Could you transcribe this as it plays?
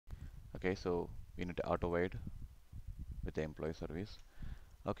Okay, so we need to auto void with the employee service.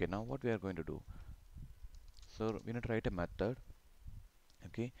 Okay, now what we are going to do, so we need to write a method.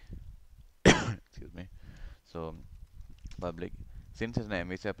 Okay, excuse me. So public, since it's an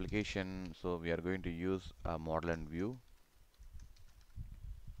MVC application, so we are going to use a model and view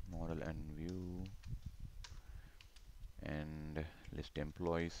and list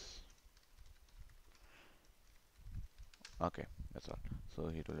employees. Okay, that's all. So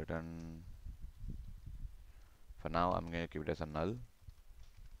it will return. For now I'm going to keep it as a null.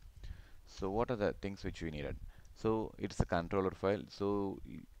 So what are the things which we needed? So it's a controller file. So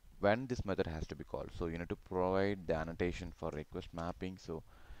when this method has to be called, so you need to provide the annotation for request mapping, so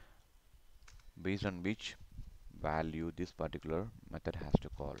based on which value this particular method has to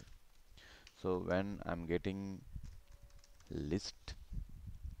call. So when I'm getting list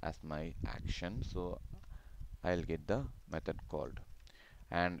as my action, so I'll get the method called.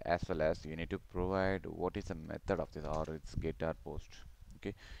 And as well as you need to provide what is the method of this, or it's get or post.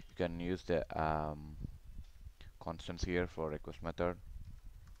 Okay, you can use the constants here for request method.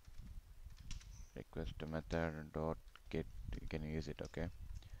 Request method dot get, you can use it. Okay,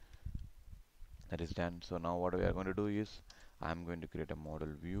 that is done. So now what we are going to do is I'm going to create a model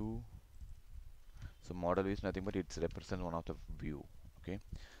view. So model is nothing but it represents one of the view. Okay,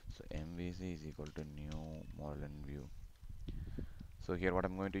 so MVC is equal to new model and view. So here what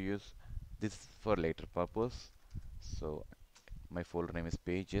I'm going to use this for later purpose. So my folder name is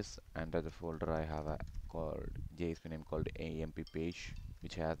pages. Under the folder I have a called JSP name called AMP page,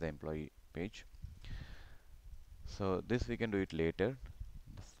 which has the employee page. So this we can do it later.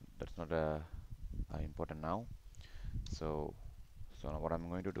 That's not important now. So now what I'm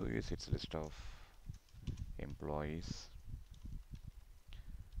going to do is it's list of employees,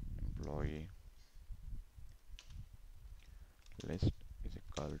 employee list is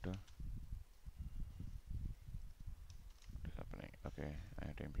equal to, what is happening? Okay, I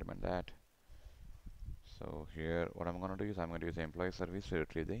have to implement that. So here what I'm going to do is I'm going to use the employee service to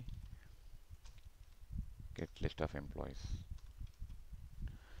retrieve the get list of employees.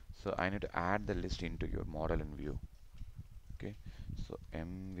 So I need to add the list into your model and view. Okay, so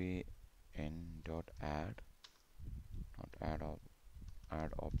mvn dot add, not add of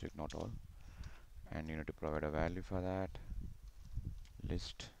add object, not all, and you need to provide a value for that.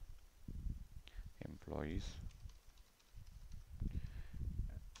 List employees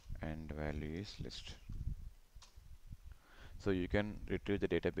and value is list. So you can retrieve the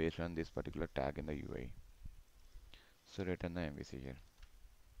data based on this particular tag in the UI. So return the MVC here.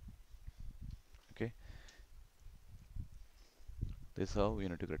 Okay, this is how you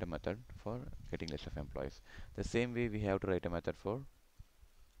need to create a method for getting list of employees. The same way we have to write a method for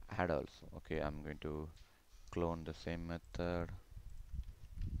add also. Okay, I'm going to clone the same method.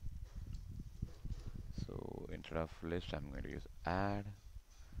 So instead of list I'm going to use add.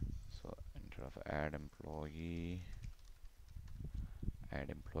 So instead of add employee,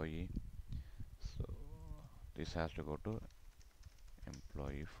 so this has to go to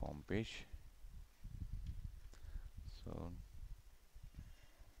employee form page. So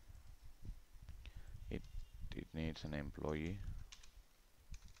it needs an employee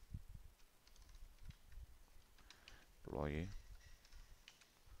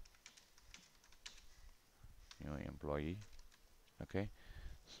new employee. Okay,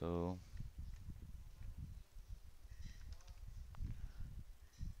 so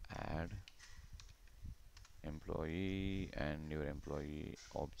add employee and your employee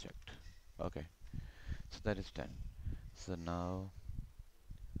object. Okay, so that is done. So now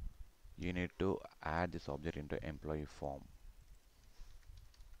you need to add this object into employee form.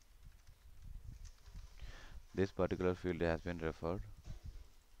 This particular field has been referred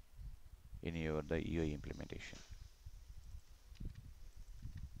in your the UI implementation.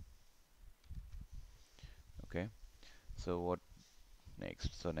 Okay, so what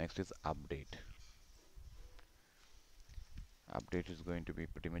next? So next is update. Update is going to be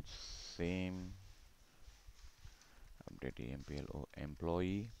pretty much same. Update empl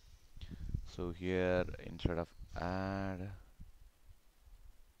employee. So here instead of add,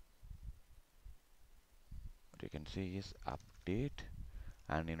 what you can see is update,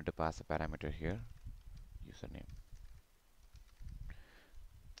 and you need to pass a parameter here, username.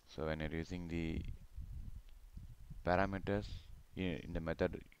 So when you're using the parameters in the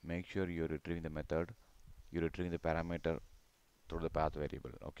method, make sure you're retrieving the parameter through the path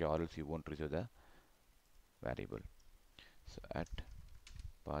variable. Okay, or else you won't receive the variable. So at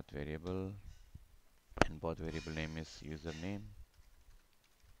path variable, and path variable name is username,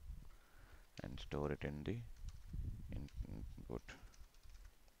 and store it in the input.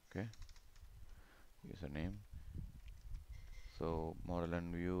 Okay, username. So model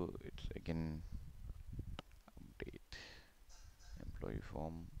and view, it's again update employee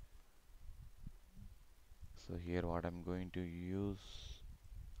form. So here what I'm going to use,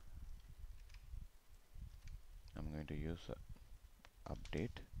 I'm going to use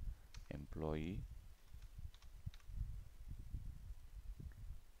update employee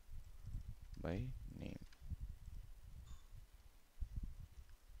by name.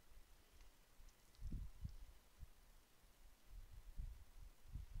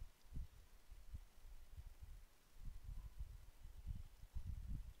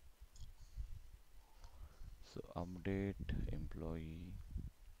 So update employee.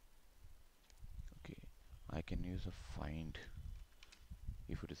 Okay, I can use a find.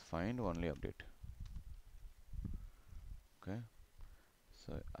 If it is find, only update. Okay,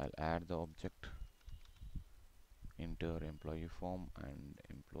 so I'll add the object enter employee form and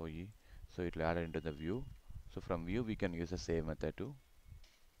employee, so it will add it into the view. So from view we can use the save method to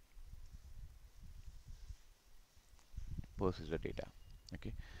process the data.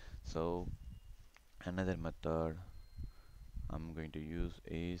 Okay, so another method I'm going to use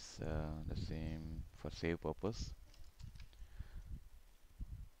is the same for save purpose.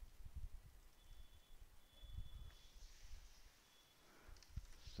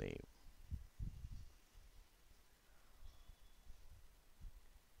 Save.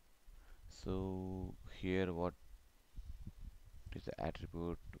 So here what is the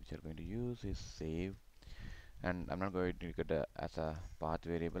attribute which are going to use is save, and I'm not going to get as a path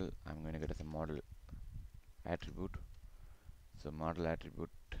variable, I'm going to get as a model attribute. So model attribute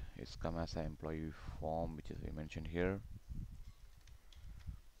is come as an employee form, which is we mentioned here.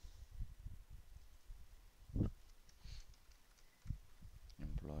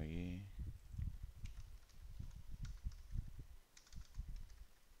 Employee.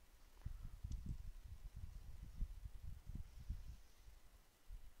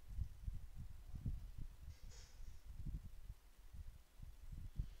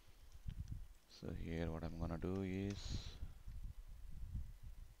 So here what I'm gonna do is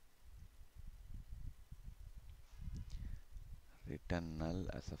return null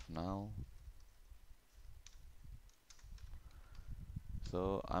as of now.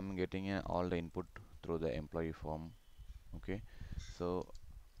 So I'm getting all the input through the employee form. Okay, so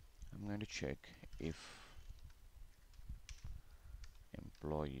I'm going to check if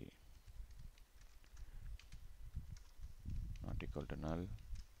employee not equal to null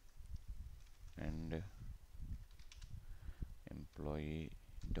and employee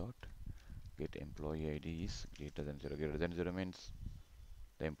dot get employee ID is greater than 0. Greater than 0 means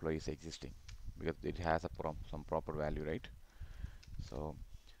the employee is existing because it has a some proper value, right? So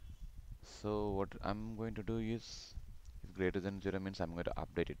what I'm going to do is, if greater than 0 means I'm going to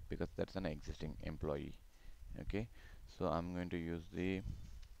update it because that's an existing employee. Okay, so I'm going to use the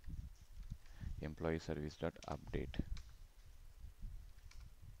employee service dot update.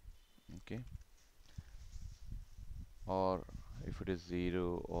 Okay, or if it is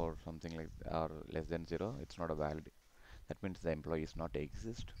 0 or something like or less than 0, it's not a valid, that means the employee is not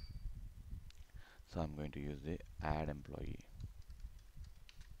exist. So I'm going to use the add employee.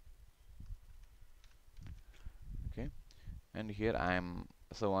 Okay, and here I am,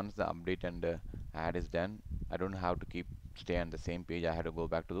 so once the update and add is done, I don't have to keep stay on the same page. I have to go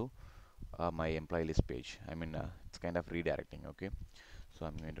back to my employee list page. I mean it's kind of redirecting. Okay, so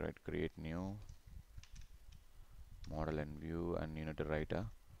I'm going to write create new model and view, and you need to write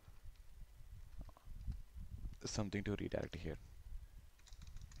something to redirect here.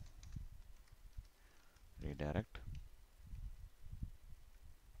 Redirect,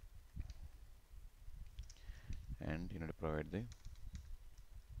 and you need to provide the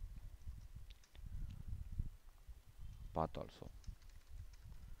path also.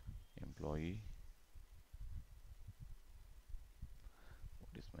 Employee,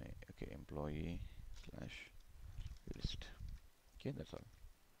 what is my, okay, employee slash list. Okay, that's all.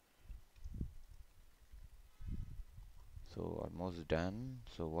 So almost done.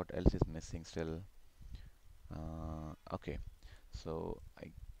 So what else is missing still? Okay, so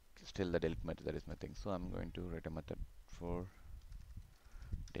I still the delete method that is missing, so I'm going to write a method for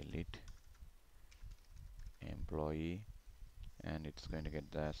delete employee, and it's going to get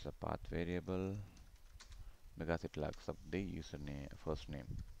as a path variable because it looks up the username first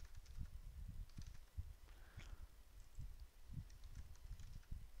name.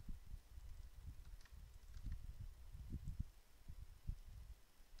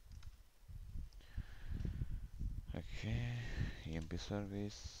 Okay, emp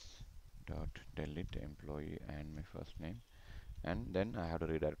service dot delete employee and my first name, and then I have to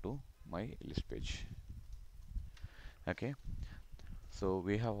redirect to my list page. Okay, so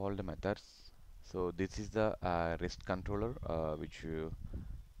we have all the methods. So this is the REST controller which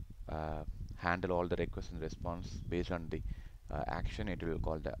uh, handle all the request and response based on the action. It will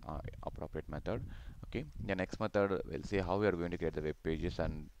call the appropriate method. Okay, the next method we'll see how we are going to create the web pages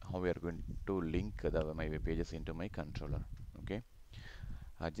and how we are going to link my web pages into my controller. Okay,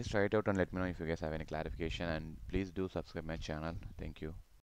 just try it out and let me know if you guys have any clarification, and please do subscribe my channel. Thank you.